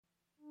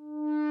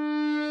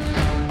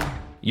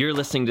You're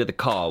listening to The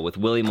Call with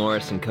Willie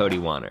Morris and Cody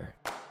Wanner.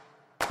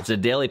 It's a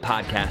daily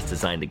podcast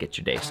designed to get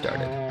your day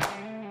started.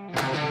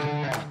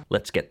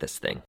 Let's get this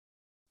thing.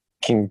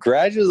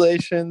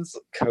 Congratulations,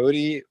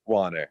 Cody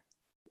Wanner.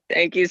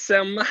 Thank you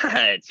so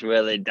much,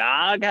 Willie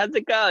Dog. How's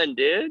it going,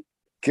 dude?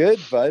 Good,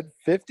 bud.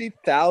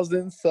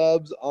 50,000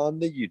 subs on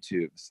the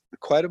YouTubes.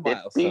 Quite a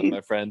milestone, my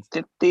friend.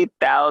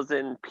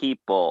 50,000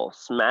 people.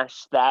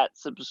 Smash that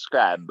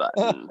subscribe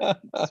button.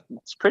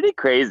 It's pretty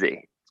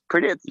crazy.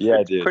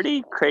 It's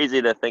pretty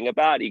crazy to think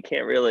about. You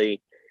can't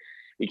really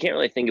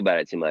think about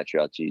it too much, or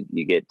else you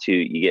get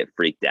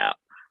freaked out.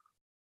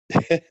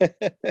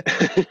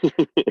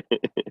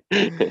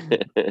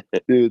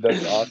 Dude,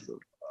 that's awesome.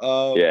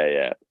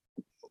 Yeah.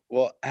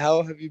 Well,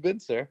 how have you been,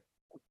 sir?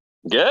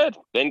 Good.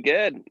 Been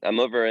good. I'm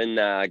over in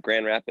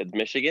Grand Rapids,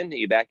 Michigan. Are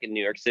you back in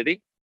New York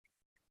City?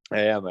 I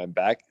am. I'm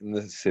back in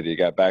the city.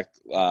 Got back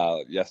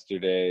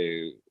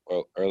yesterday,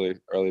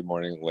 early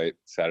morning, late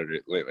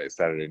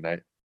Saturday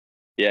night.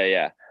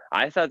 Yeah.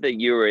 I thought that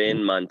you were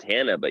in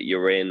Montana, but you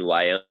were in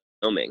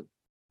Wyoming.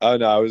 Oh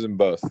no, I was in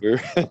both.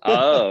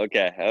 Oh,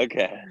 okay,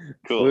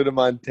 cool. Flew to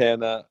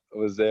Montana.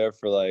 Was there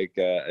for like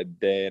a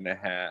day and a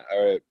half,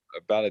 or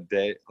about a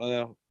day. Oh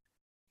no,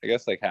 I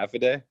guess like half a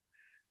day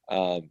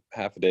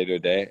to a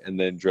day, and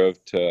then drove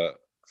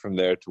from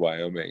there to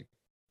Wyoming.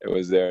 It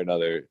was there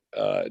another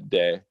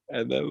day,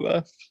 and then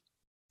left.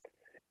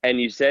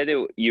 And you said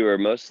you were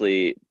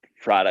mostly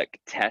product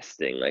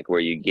testing. Like, were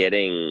you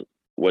getting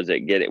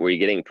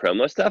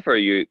promo stuff, or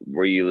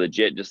were you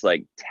legit just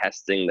like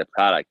testing the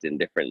product in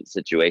different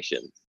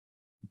situations?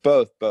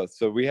 Both.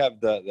 So we have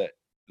the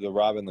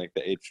Robin, like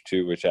the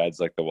H2, which adds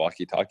like the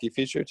walkie-talkie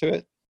feature to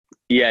it.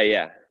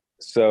 Yeah.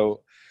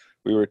 So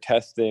we were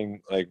testing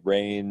like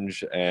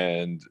range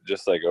and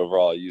just like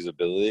overall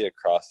usability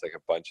across like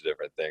a bunch of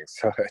different things.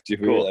 So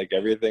we were like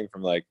everything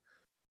from like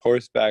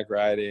horseback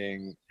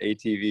riding,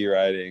 ATV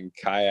riding,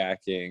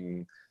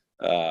 kayaking,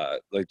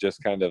 like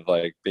just kind of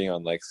like being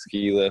on like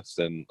ski lifts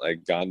and like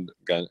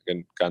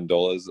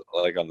gondolas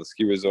like on the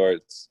ski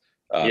resorts,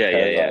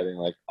 paragliding,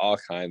 like all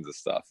kinds of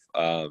stuff.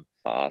 Awesome,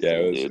 yeah,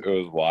 it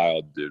was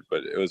wild, dude,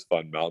 but it was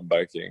fun. Mountain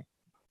biking.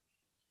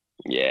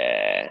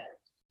 Yeah,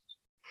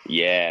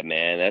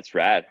 man, that's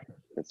rad.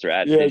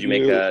 Yeah, did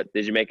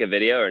you make a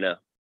video or no?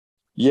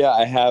 Yeah,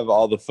 I have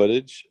all the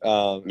footage.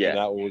 And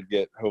that will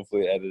get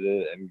hopefully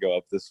edited and go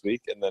up this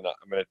week, and then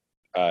I'm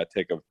gonna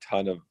take a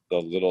ton of the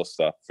little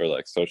stuff for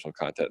like social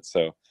content.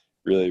 So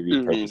really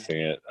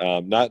repurposing it.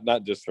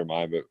 Not just for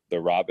mine, but the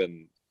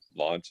Robin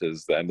launch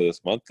is the end of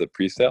this month, the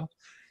pre-sale.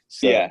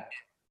 So yeah,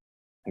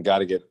 got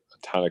to get a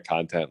ton of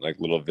content, like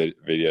little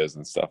videos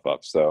and stuff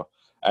up. So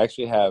I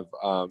actually have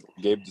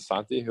Gabe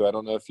DeSanti, who I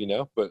don't know if you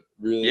know, but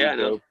really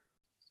dope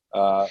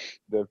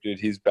dude.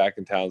 He's back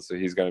in town, so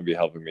he's going to be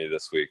helping me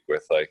this week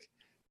with like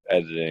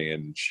editing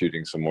and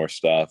shooting some more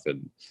stuff.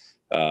 And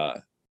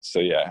so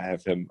yeah, I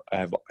have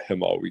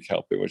him all week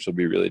helping, which will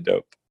be really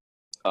dope.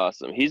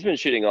 Awesome. He's been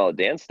shooting all the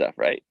dance stuff,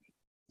 right?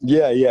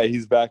 Yeah.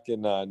 He's back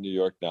in New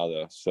York now,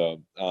 though.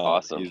 So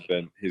awesome.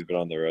 He's been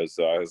on the road.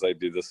 So I was like,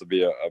 dude, this will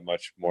be a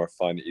much more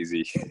fun,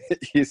 easy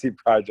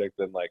project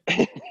than like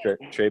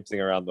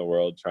traipsing around the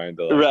world trying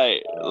to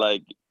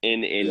like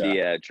in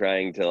India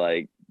trying to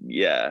like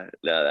no,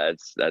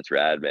 that's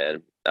rad,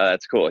 man.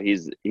 That's cool.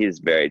 He's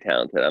very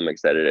talented. I'm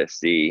excited to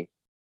see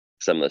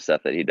some of the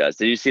stuff that he does.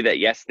 Did you see that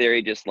Yes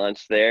Theory just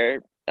launched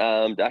their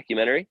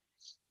documentary?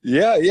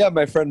 Yeah.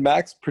 My friend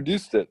Max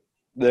produced it.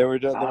 They were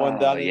the one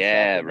down in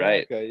South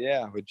America,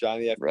 right? With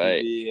Johnny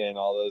FTV and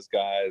all those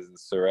guys and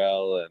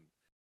Sorrell and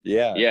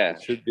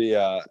it should be.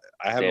 I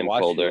haven't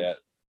watched it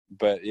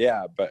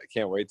yet, but I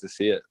can't wait to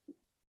see it.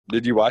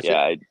 Did you watch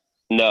it?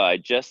 No, I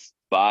just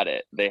bought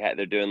it.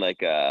 They're doing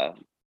like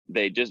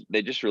they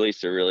just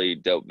released a really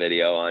dope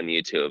video on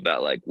YouTube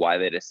about like why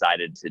they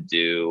decided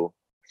to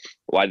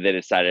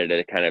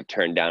kind of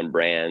turn down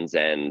brands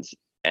and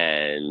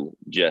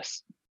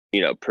just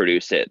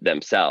produce it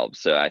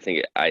themselves. So I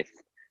think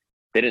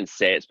they didn't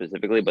say it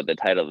specifically, but the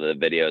title of the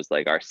video is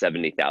like our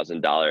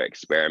 $70,000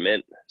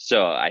 experiment.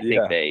 So I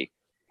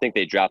think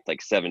they dropped like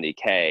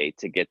 $70K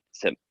to get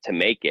to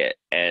make it,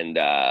 and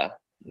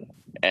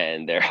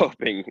they're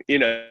hoping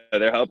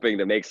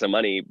to make some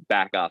money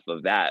back off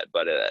of that.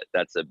 But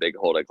that's a big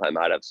hole to climb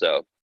out of.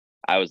 So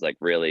I was like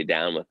really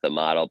down with the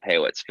model, pay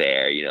what's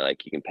fair.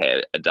 Like you can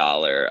pay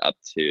 $1 up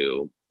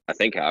to I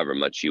think however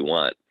much you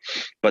want,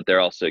 but they're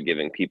also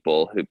giving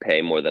people who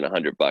pay more than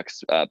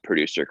 $100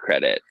 producer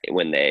credit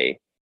when they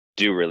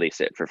do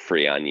release it for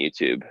free on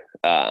YouTube.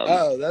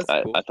 That's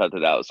cool. I thought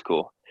that was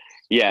cool.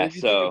 Yeah. If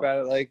you think about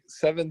it, like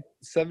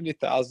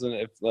 70,000,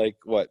 if like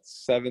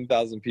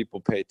 7,000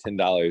 people pay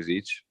 $10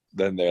 each,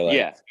 then they're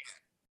like,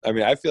 I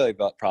mean, I feel like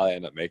they'll probably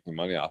end up making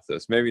money off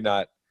this. Maybe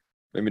not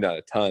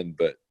a ton,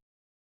 but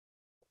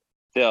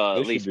they'll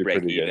at least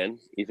break even.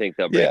 You think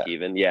they'll break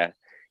even? Yeah.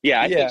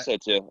 Yeah, I think so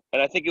too.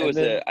 And I think it was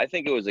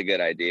a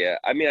good idea.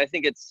 I mean, I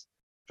think it's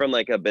from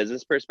like a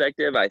business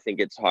perspective, I think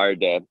it's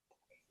hard to,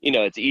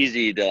 it's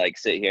easy to like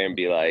sit here and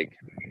be like,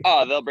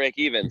 oh, they'll break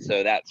even,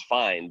 so that's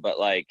fine. But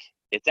like,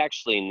 it's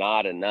actually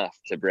not enough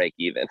to break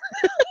even.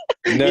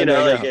 No, you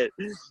know, no, like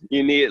no.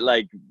 you need,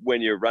 like,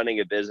 when you're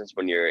running a business,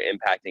 when you're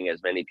impacting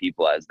as many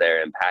people as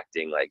they're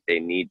impacting, like they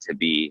need to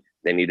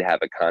have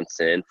a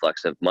constant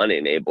influx of money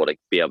and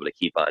be able to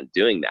keep on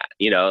doing that.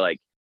 You know, like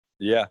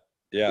Yeah.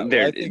 Yeah.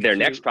 Well, I think their too,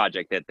 next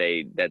project that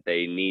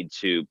they need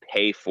to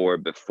pay for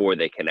before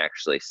they can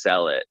actually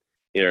sell it.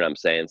 You know what I'm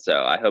saying?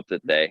 So I hope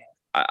that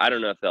I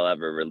don't know if they'll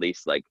ever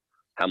release like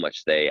how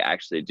much they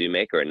actually do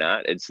make or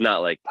not. It's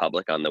not like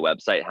public on the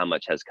website how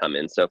much has come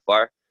in so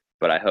far,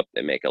 but I hope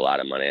they make a lot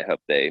of money. I hope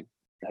they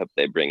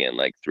bring in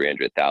like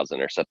 300,000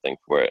 or something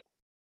for it.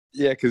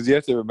 yeah, because you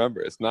have to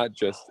remember, it's not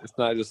just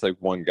like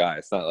one guy.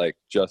 It's not like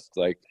just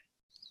like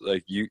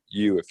you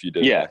if you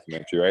did a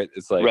documentary, right?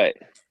 It's like Right.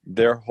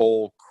 their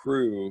whole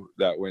crew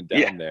that went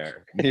down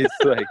there needs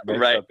to like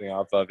make something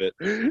off of it.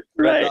 But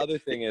the other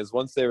thing is,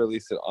 once they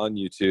release it on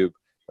YouTube,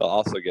 they'll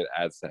also get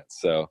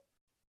AdSense.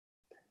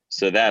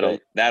 So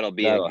that'll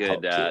be a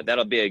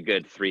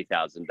good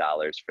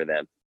 $3,000 for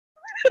them.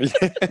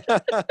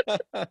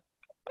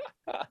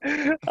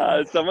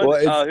 Someone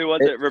who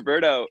was it?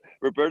 Roberto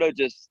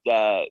just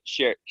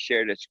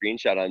shared a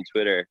screenshot on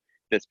Twitter.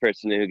 This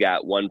person who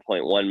got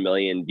 1.1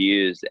 million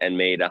views and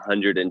made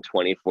 $124 in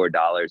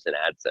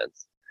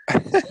AdSense.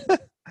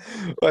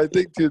 Well, I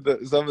think too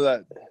some of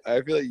that.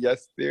 I feel like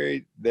Yes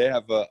Theory, they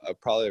have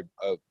probably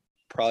a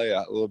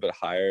little bit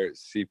higher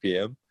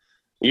CPM.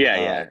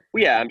 Yeah.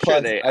 I'm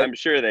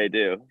sure they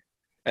do.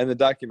 And the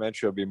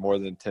documentary will be more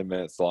than 10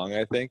 minutes long,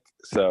 I think.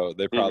 So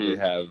they probably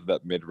have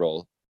that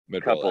mid-roll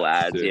couple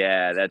ads. too.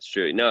 Yeah, that's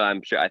true. No,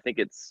 I'm sure. I think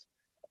if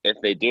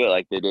they do it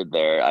like they did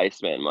their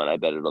Iceman one, I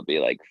bet it'll be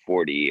like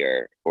 40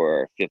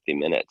 or 50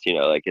 minutes. You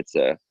know, like it's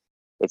a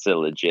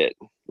legit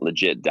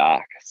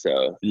doc.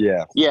 So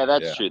yeah,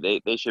 that's true.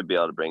 They should be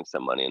able to bring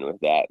some money in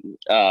with that.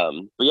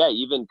 But yeah,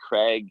 even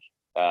Craig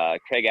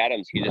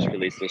Adams, he just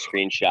released a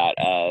screenshot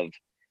of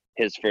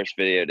his first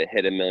video to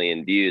hit 1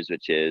 million views,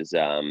 which is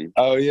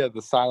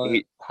the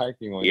silent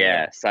hiking one.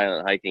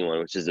 Silent hiking one,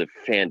 which is a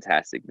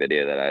fantastic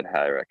video that I'd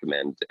highly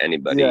recommend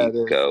anybody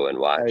go and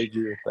watch. I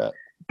agree with that.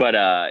 But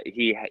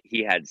he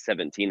had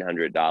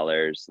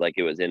 $1,700, like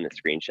it was in the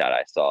screenshot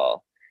I saw.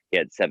 He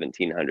had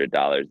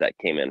 $1,700 that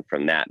came in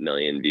from that 1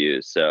 million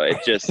views. So it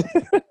just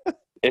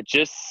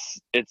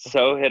it's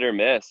so hit or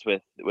miss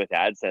with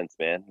AdSense,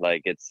 man.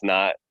 Like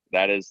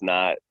that is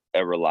not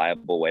a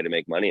reliable way to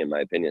make money, in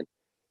my opinion.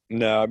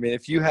 No, I mean,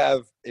 if you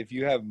have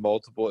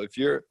multiple, if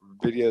your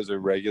videos are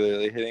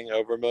regularly hitting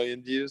over 1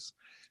 million views,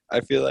 I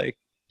feel like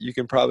you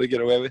can probably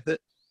get away with it.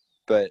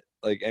 But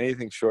like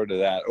anything short of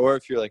that, or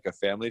if you're like a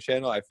family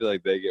channel, I feel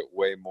like they get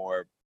way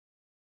more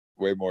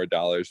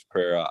dollars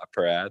per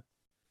ad.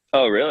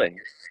 Oh, really?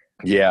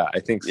 Yeah, I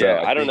think so.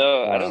 Yeah, I don't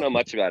know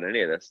much about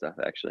any of this stuff,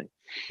 actually.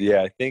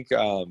 Yeah, I think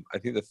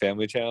the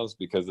family channels,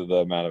 because of the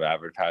amount of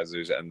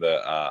advertisers and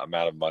the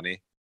amount of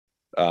money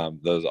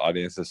those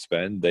audiences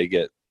spend, they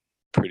get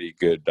pretty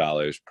good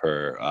dollars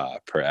per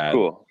ad.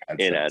 Cool.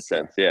 In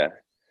AdSense, yeah.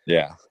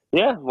 Yeah.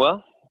 Yeah,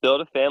 well,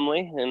 build a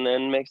family and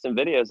then make some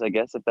videos, I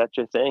guess, if that's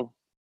your thing.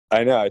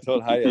 I know. I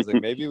told Heidi, I was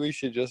like, maybe we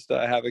should just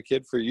have a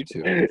kid for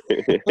YouTube.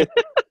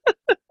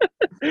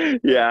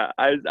 Yeah,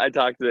 I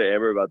talked to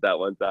Amber about that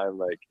one time.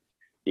 Like,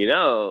 you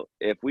know,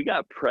 if we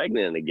got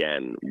pregnant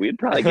again, we'd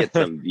probably get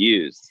some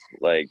views.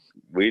 Like,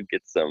 we'd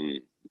get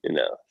some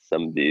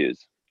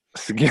views.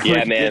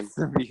 Yeah, man.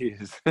 Some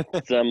views.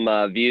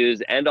 Some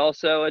views and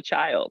also a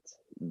child.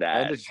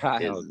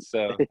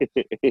 So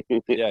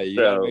yeah, you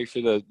gotta make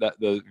sure that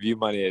the view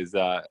money is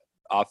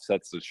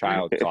offsets the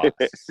child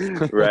costs.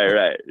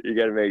 Right. You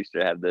gotta make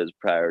sure to have those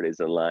priorities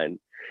in line.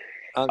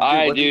 All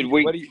right, dude.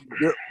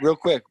 Real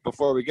quick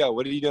before we go,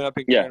 what are you doing up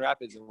in Grand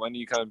Rapids, and when are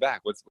you coming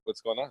back? What's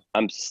going on?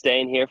 I'm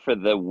staying here for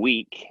the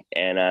week,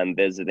 and I'm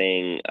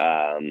visiting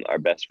our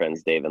best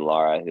friends Dave and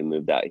Laura, who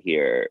moved out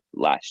here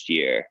last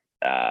year.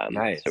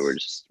 Nice. So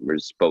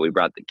but we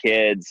brought the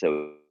kids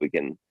so we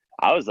can.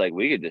 I was like,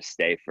 we could just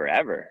stay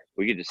forever.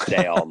 We could just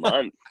stay all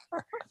month.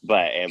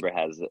 But Amber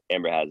has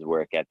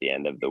work at the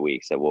end of the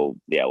week, so we'll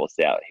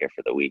stay out here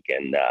for the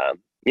weekend. So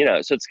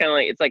it's kind of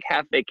like, it's like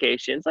half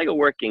vacation. It's like a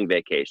working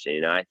vacation. You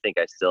know, I think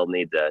I still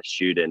need to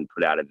shoot and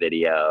put out a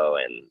video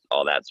and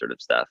all that sort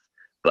of stuff.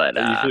 But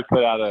you should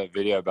put out a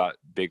video about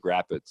Big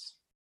Rapids.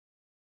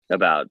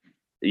 Okay.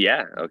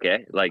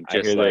 Like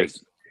just like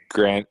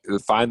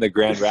find the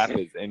Grand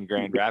Rapids in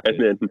Grand Rapids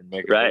and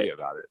make a video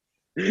about it.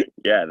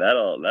 Yeah,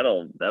 that'll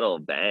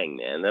bang,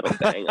 man. That'll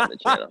bang on the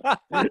channel.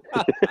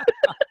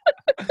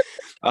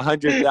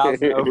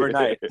 100,000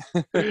 overnight.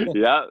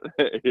 Yeah.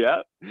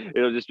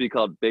 It'll just be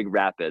called Big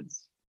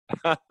Rapids.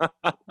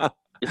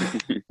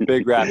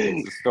 Big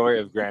Rapids, the story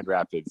of Grand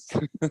Rapids.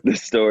 The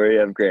story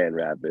of Grand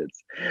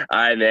Rapids. All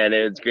right, man.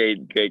 It was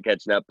great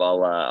catching up.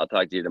 I'll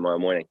talk to you tomorrow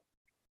morning.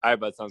 All right,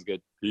 bud. Sounds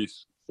good.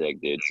 Peace.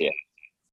 Sick, dude. See ya.